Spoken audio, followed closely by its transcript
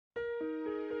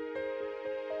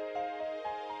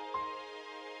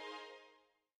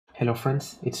Hello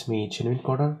friends, it's me Genuine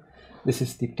Coder. This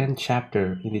is the 10th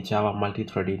chapter in the Java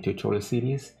multi-threading tutorial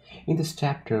series. In this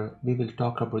chapter, we will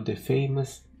talk about the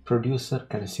famous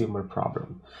producer-consumer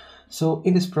problem. So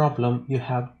in this problem, you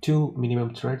have two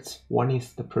minimum threads. One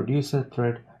is the producer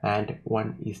thread and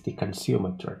one is the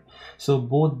consumer thread. So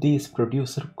both these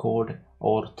producer code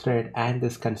or thread and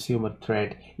this consumer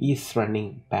thread is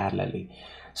running parallelly.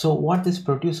 So what this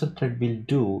producer thread will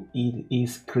do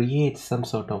is create some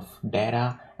sort of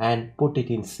data and put it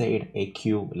inside a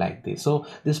queue like this. So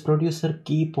this producer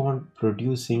keep on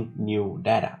producing new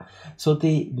data. So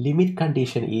the limit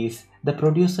condition is the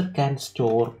producer can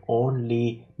store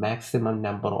only maximum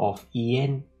number of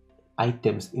en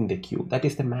items in the queue. That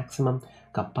is the maximum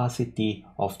capacity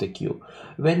of the queue.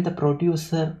 When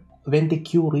the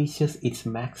queue reaches its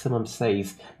maximum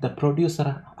size, the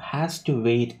producer has to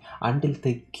wait until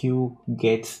the queue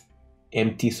gets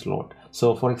empty slot.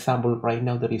 So for example, right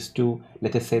now there is 2,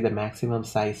 let us say the maximum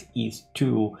size is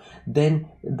 2, then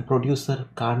the producer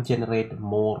can't generate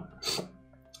more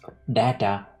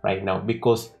data right now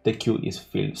because the queue is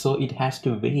filled. So it has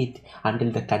to wait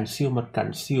until the consumer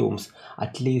consumes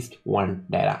at least one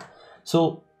data.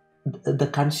 So the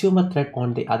consumer thread,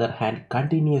 on the other hand,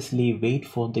 continuously wait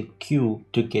for the queue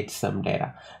to get some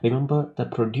data. Remember, the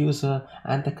producer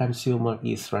and the consumer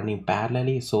is running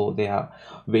parallelly, so they are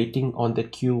waiting on the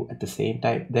queue at the same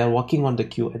time. They are working on the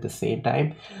queue at the same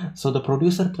time. So the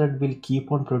producer thread will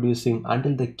keep on producing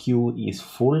until the queue is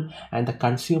full, and the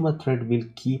consumer thread will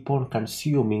keep on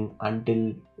consuming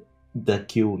until the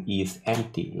queue is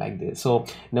empty, like this. So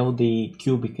now the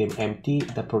queue became empty.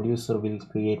 The producer will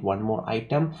create one more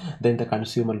item, then the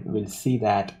consumer will see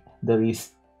that there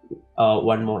is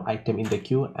one more item in the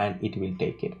queue and it will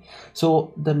take it.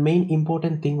 So the main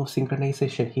important thing of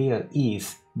synchronization here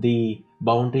is the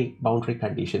boundary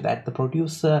condition, that the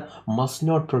producer must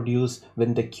not produce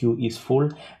when the queue is full,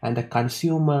 and the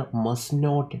consumer must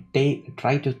not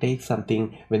try to take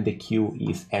something when the queue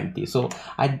is empty. So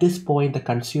at this point, the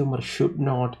consumer should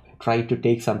not try to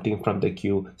take something from the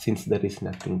queue since there is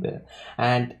nothing there,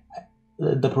 and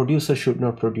the producer should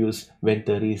not produce when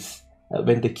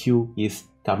the queue is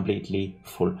completely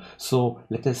full. So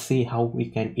let us see how we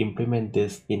can implement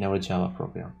this in our Java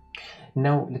program.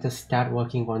 Now let us start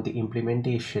working on the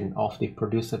implementation of the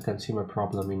producer consumer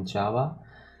problem in Java.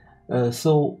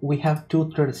 So we have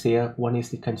two threads here. One is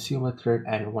the consumer thread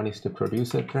and one is the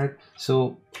producer thread.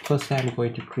 So first I'm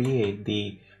going to create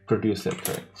the producer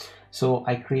thread. So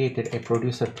I created a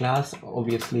producer class.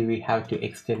 Obviously we have to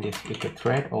extend this with a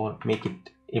thread or make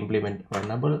it implement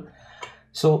runnable.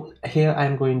 So here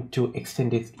I'm going to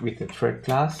extend it with a thread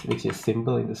class, which is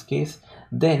simple in this case.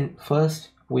 Then first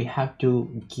we have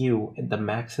to give the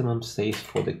maximum size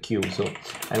for the queue. So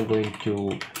I'm going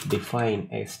to define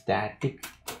a static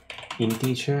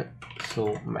integer,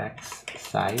 so max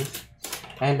size,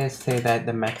 and let's say that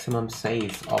the maximum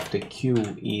size of the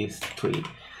queue is 3.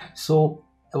 So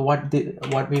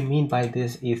what we mean by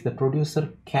this is the producer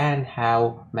can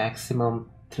have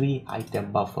maximum 3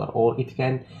 item buffer, or it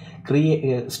can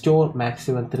store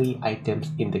maximum 3 items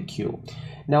in the queue.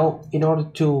 Now in order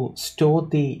to store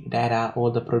the data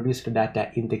or the produced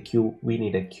data in the queue, we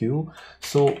need a queue.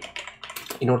 So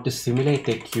in order to simulate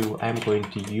a queue, I'm going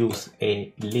to use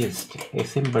a list, a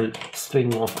simple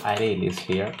string of array list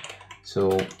here.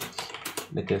 So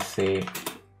let us say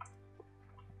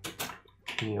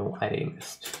new array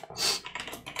list.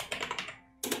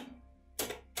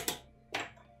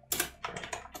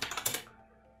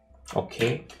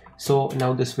 Okay, so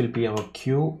now this will be our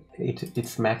queue.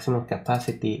 Its maximum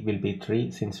capacity will be 3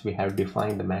 since we have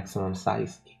defined the maximum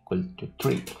size equal to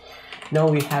 3. Now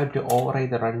we have to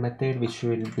override the run method, which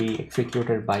will be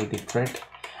executed by the thread,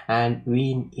 and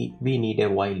we need a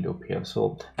while loop here.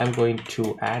 So I'm going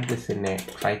to add this in a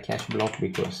try catch block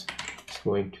because it's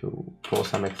going to throw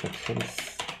some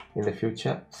exceptions in the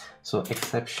future. So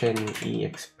exception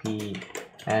exp,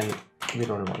 and we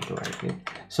don't want to write it.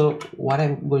 So what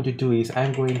I'm going to do is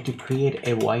I'm going to create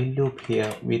a while loop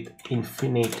here with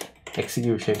infinite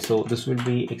execution. So this will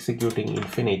be executing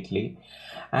infinitely,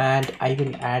 and I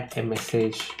will add a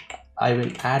message. I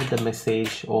will add the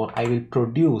message, or I will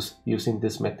produce using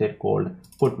this method called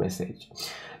put message.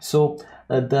 So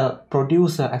the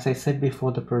producer, as I said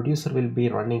before, the producer will be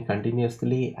running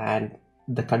continuously and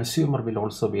the consumer will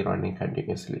also be running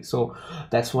continuously. So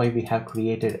that's why we have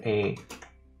created a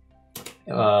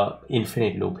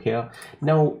infinite loop here.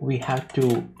 Now we have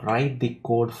to write the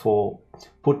code for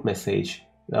put message,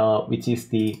 which is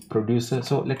the producer.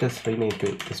 So let us rename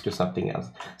this to something else.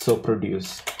 So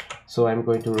produce. So I'm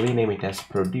going to rename it as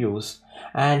produce,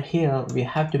 and here we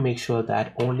have to make sure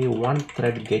that only one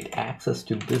thread get access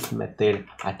to this method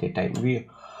at a time.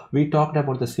 We talked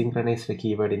about the synchronized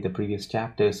keyword in the previous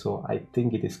chapter, so I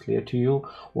think it is clear to you.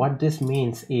 What this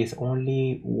means is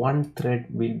only one thread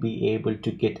will be able to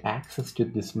get access to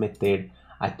this method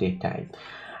at a time.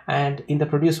 And in the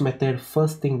produce method,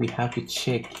 first thing we have to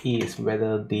check is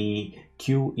whether the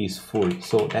queue is full.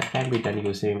 So that can be done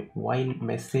using while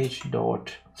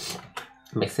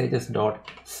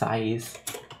messages.size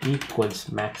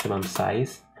equals maximum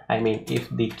size. I mean, if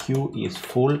the queue is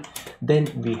full, then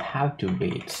we have to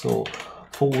wait. So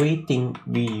for waiting,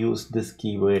 we use this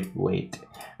keyword wait,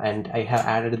 and I have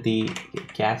added the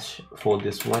catch for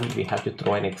this one. We have to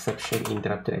throw an exception,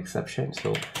 interrupted exception.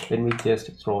 So when we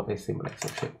just throw a simple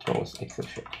exception, throws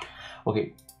exception.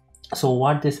 Okay, so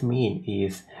what this means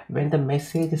is when the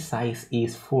message size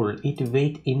is full, it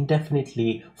waits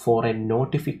indefinitely for a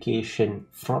notification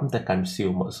from the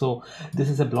consumer. So this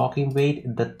is a blocking wait.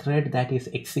 The thread that is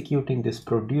executing this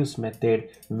produce method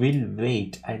will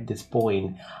wait at this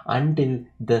point until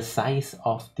the size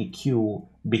of the queue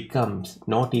becomes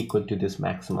not equal to this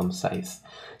maximum size.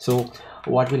 So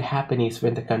what will happen is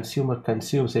when the consumer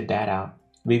consumes the data,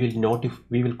 we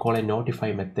will call a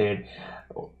notify method.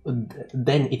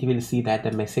 Then it will see that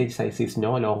the message size is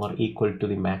no longer equal to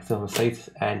the maximum size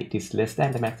and it is less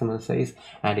than the maximum size,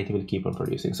 and it will keep on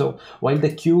producing. So while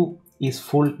the queue is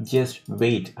full, just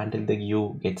wait until the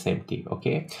queue gets empty.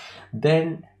 Okay,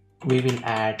 then we will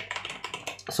add,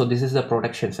 so this is the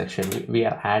production section. We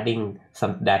are adding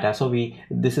some data. So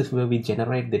this is where we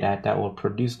generate the data or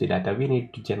produce the data. We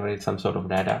need to generate some sort of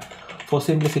data. For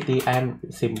simplicity, I am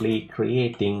simply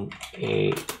creating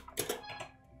a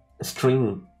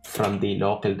string from the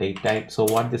local date type. So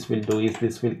what this will do is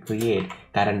this will create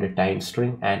current time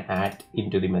string and add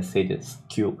into the messages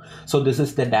queue. So this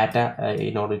is the data.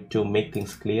 In order to make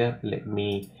things clear, let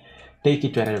me take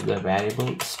it to another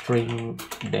variable, string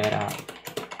data.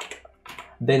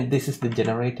 Then this is the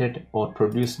generated or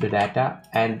produced data,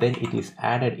 and then it is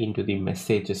added into the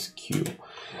messages queue.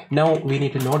 Now we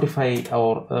need to notify,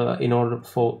 or in order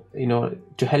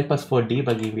to help us for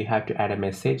debugging, we have to add a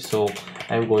message. So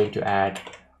I'm going to add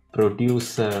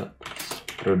producer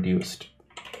produced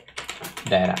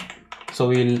data. So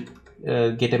we'll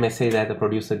get a message that the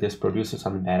producer just produces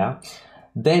some data.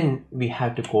 Then we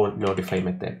have to call notify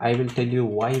method. I will tell you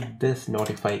why this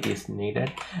notify is needed.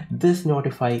 This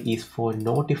notify is for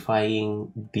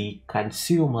notifying the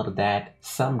consumer that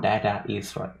some data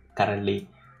is currently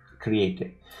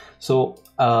created. So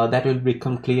that will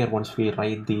become clear once we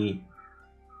write the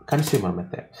consumer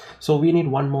method. So we need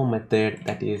one more method,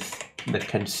 that is the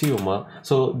consumer.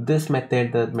 So this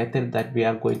method, the method that we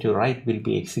are going to write, will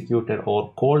be executed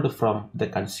or called from the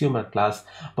consumer class,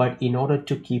 but in order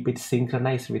to keep it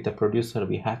synchronized with the producer,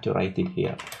 we have to write it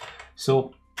here.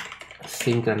 So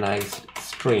synchronized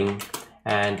string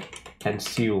and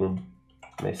consume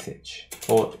message,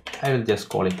 or I will just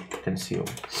call it consume.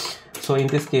 So in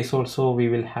this case also we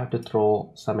will have to throw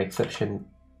some exception.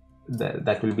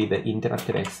 That will be the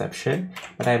interrupted exception,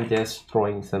 but I'm just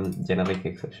throwing some generic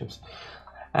exceptions.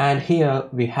 And here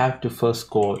we have to first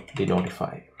call the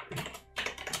notify.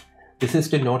 This is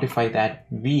to notify that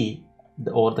we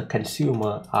or the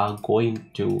consumer are going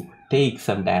to take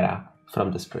some data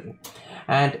from the string,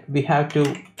 and we have to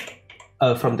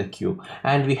from the queue,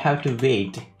 and we have to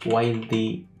wait while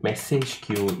the message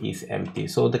queue is empty.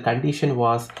 So the condition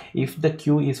was, if the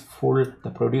queue is full,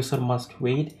 the producer must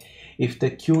wait. If the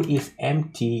queue is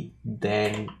empty,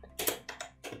 then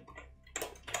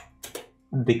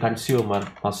the consumer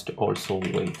must also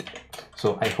wait.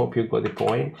 So I hope you got the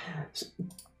point.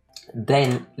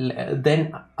 Then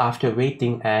after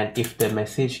waiting, and if the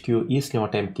message queue is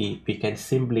not empty, we can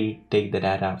simply take the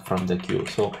data from the queue.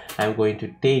 So I'm going to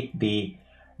take the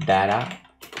data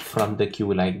from the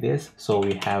queue like this. So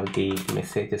we have the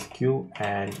messages queue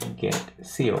and get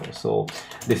 0. So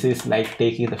this is like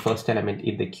taking the first element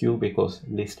in the queue, because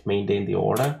list maintain the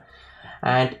order.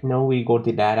 And now we got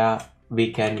the data.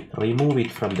 We can remove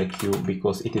it from the queue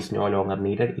because it is no longer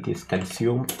needed, it is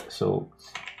consumed. So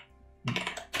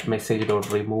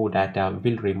message.remove data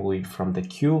will remove it from the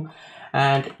queue,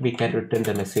 and we can return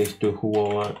the message to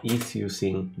whoever is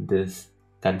using this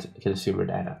consumer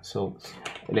data. So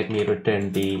let me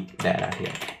return the data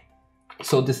here.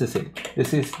 So this is it.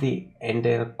 This is the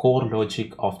entire core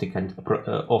logic of the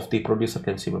producer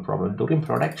consumer problem. During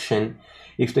production,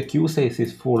 if the queue size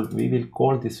is full, we will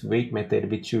call this wait method,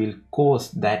 which will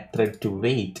cause that thread to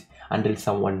wait until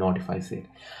someone notifies it.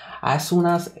 As soon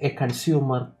as a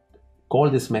consumer call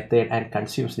this method and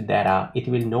consumes the data, it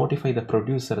will notify the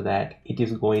producer that it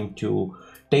is going to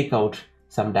take out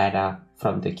some data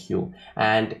from the queue.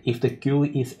 And if the queue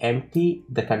is empty,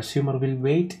 the consumer will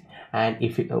wait, and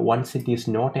if once it is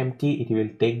not empty, it will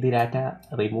take the data,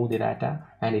 remove the data,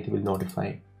 and it will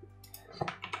notify.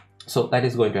 So that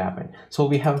is going to happen. So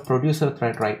we have a producer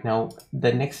thread right now.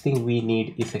 The next thing we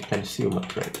need is a consumer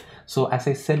thread. So as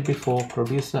I said before,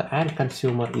 producer and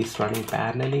consumer is running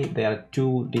parallelly. They are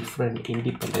two different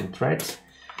independent threads.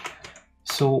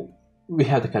 So we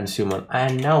have the consumer,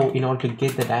 and now in order to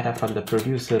get the data from the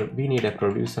producer, we need a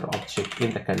producer object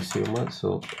in the consumer.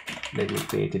 So let me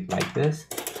create it like this,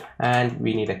 and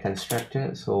we need a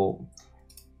constructor. So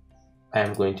I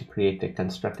am going to create a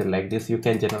constructor like this. You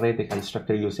can generate the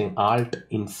constructor using alt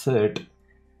insert,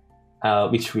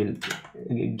 which will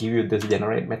give you this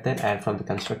generate method, and from the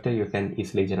constructor you can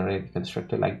easily generate the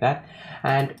constructor like that.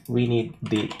 And we need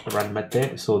the run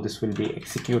method, so this will be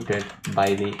executed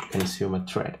by the consumer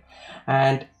thread.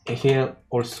 And here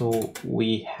also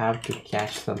we have to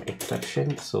catch some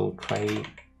exception, so try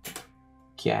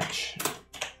catch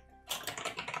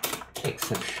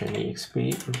exception exp,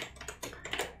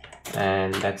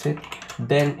 and that's it.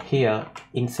 Then here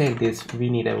inside this we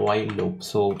need a while loop,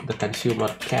 so the consumer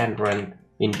can run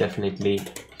indefinitely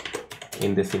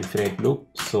in this infinite loop.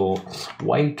 So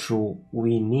while true,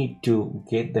 we need to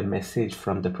get the message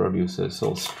from the producer.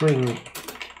 So string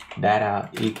data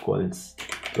equals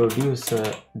producer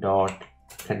dot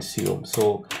consume.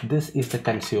 So this is the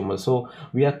consumer. So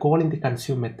we are calling the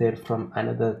consume method from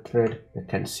another thread, the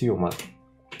consumer.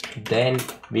 Then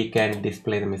we can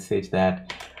display the message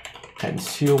that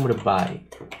consumed by.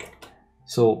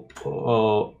 So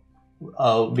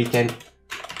we can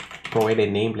provide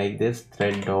a name like this,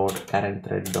 thread dot current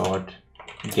thread dot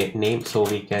get name. So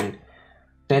we can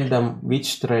tell them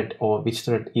which thread or which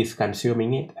thread is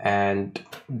consuming it and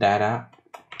data.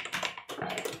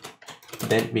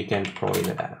 Then we can provide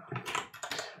the data.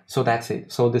 So that's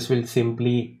it. So this will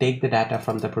simply take the data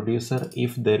from the producer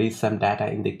if there is some data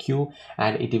in the queue,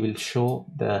 and it will show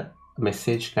the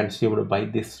message consumed by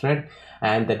this thread,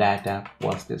 and the data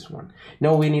was this one.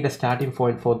 Now we need a starting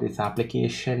point for this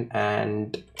application,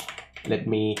 and let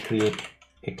me create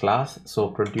a class. So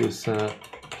producer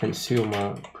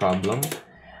consumer problem,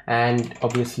 and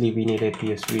obviously we need a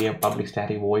PSVM public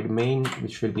static void main,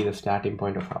 which will be the starting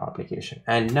point of our application.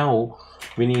 And now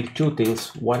we need two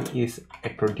things. One is a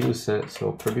producer,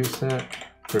 so producer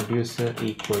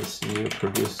equals new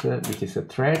producer, which is a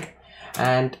thread,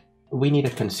 and we need a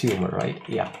consumer, right?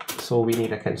 Yeah, so we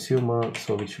need a consumer,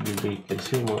 so which will be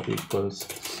consumer equals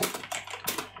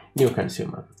new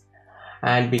consumer,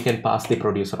 and we can pass the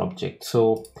producer object.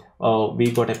 So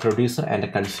we got a producer and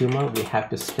a consumer. We have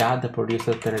to start the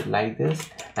producer thread like this,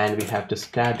 and we have to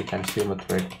start the consumer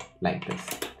thread like this.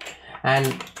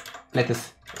 And let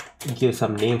us give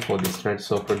some name for this thread.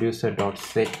 So producer dot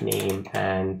set name,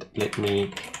 and let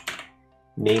me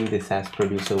name this as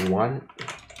producer1,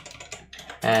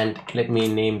 and let me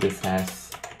name this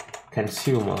as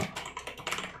consumer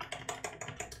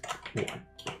 1.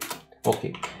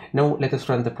 Okay, now let us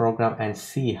run the program and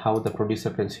see how the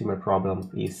producer consumer problem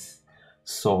is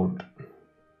solved.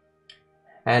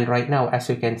 And right now, as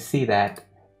you can see, that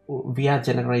we are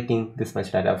generating this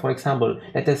much data. For example,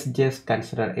 let us just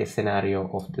consider a scenario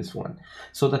of this one.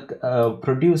 So the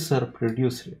producer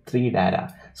produced 3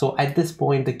 data. So at this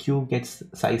point, the queue gets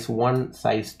size 1,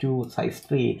 size 2, size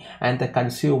 3, and the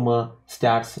consumer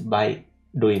starts by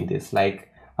doing this, like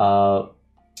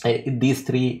these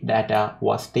 3 data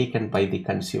was taken by the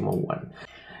consumer 1.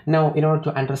 Now, in order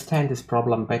to understand this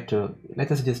problem better,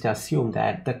 let us just assume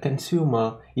that the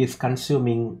consumer is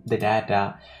consuming the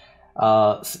data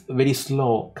very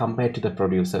slow compared to the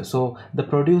producer. So the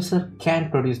producer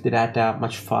can produce the data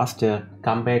much faster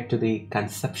compared to the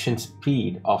consumption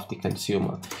speed of the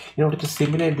consumer. In order to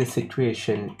simulate this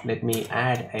situation, let me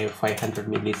add a 500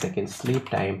 millisecond sleep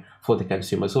time for the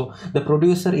consumer. So the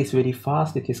producer is very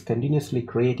fast, it is continuously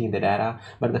creating the data,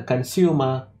 but the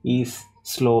consumer is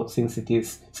slow since it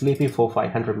is sleeping for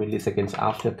 500 milliseconds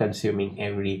after consuming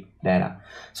every data.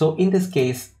 So in this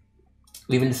case,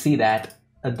 we will see that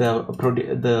the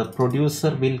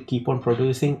producer will keep on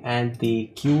producing, and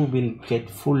the queue will get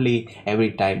fully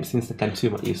every time since the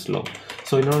consumer is slow.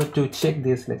 So in order to check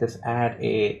this, let us add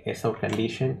a SOut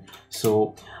condition.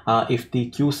 So if the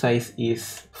queue size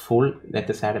is full, let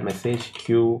us add a message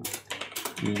queue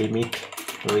limit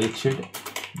reached,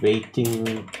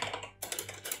 waiting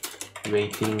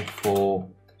for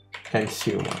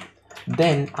consumer.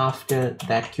 Then after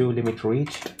that queue limit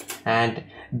reached, and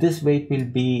this wait will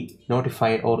be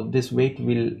notified, or this wait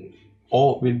will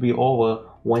will be over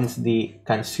once the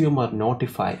consumer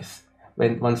notifies.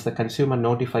 Once the consumer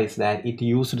notifies that it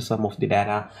used some of the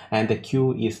data and the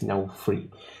queue is now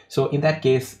free. So in that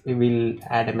case, we will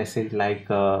add a message like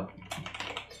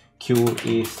queue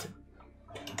is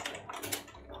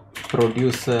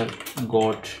producer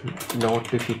got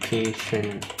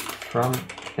notification from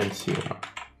consumer.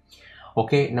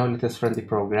 Okay, now let us run the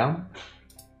program.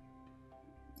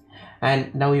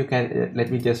 And now you can let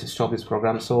me just stop this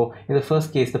program. So in the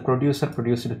first case, the producer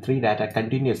produced 3 data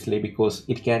continuously because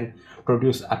it can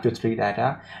produce up to 3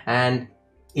 data, and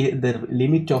the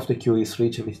limit of the queue is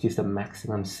reached, which is the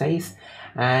maximum size,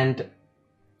 and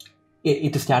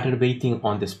it started waiting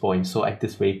on this point, so at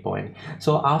this wait point.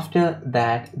 So after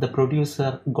that, the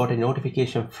producer got a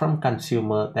notification from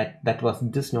consumer that was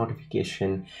this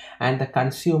notification, and the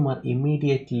consumer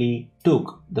immediately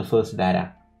took the first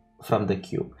data from the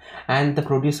queue, and the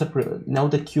producer, now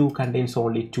the queue contains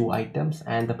only 2 items,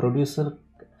 and the producer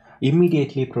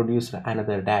immediately produced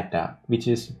another data, which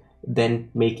is then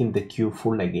making the queue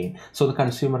full again. So the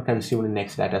consumer consumed the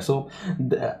next data. So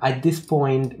at this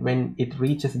point, when it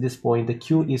reaches this point, the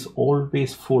queue is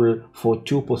always full for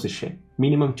 2 position,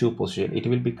 minimum 2 position. It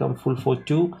will become full for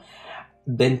 2,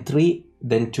 then 3,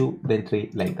 then 2, then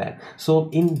 3, like that. So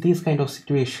in this kind of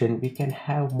situation, we can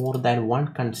have more than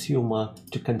one consumer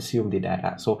to consume the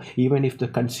data. So even if the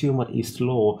consumer is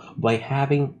slow, by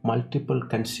having multiple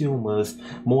consumers,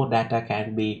 more data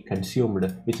can be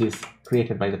consumed, which is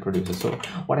created by the producer. So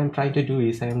what I'm trying to do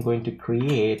is I am going to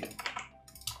create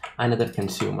another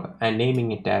consumer and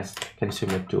naming it as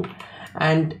consumer 2,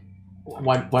 and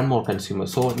one more consumer.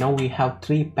 So now we have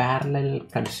 3 parallel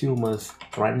consumers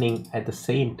running at the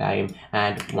same time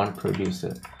and 1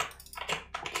 producer.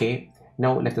 Okay,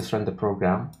 now let us run the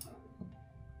program.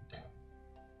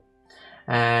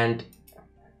 And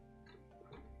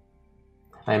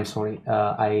I'm sorry,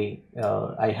 I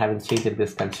haven't changed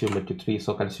this consumer to 3,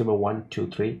 so consumer 1, 2,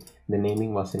 3, the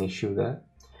naming was an issue there.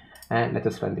 And let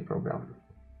us run the program.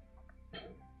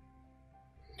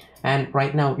 And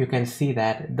right now you can see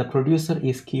that the producer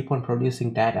is keep on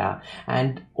producing data,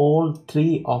 and all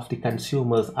 3 of the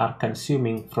consumers are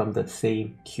consuming from the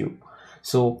same queue.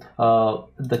 So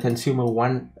the consumer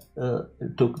 1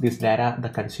 took this data, the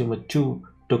consumer 2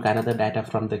 took another data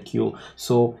from the queue.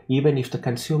 So even if the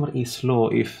consumer is slow,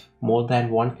 if more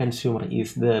than one consumer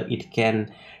is there, it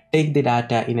can take the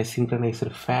data in a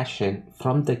synchronized fashion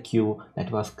from the queue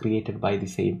that was created by the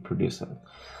same producer.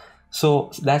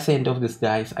 So that's the end of this,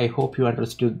 guys. I hope you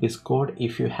understood this code.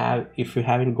 If you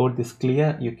haven't got this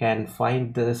clear, you can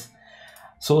find this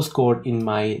source code in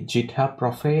my GitHub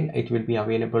profile. It will be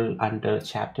available under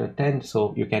chapter 10,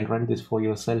 so you can run this for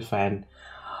yourself and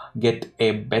get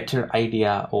a better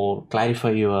idea or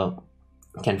clarify your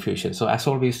confusion. So as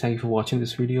always, thank you for watching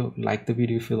this video. Like the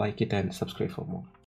video if you like it, and subscribe for more.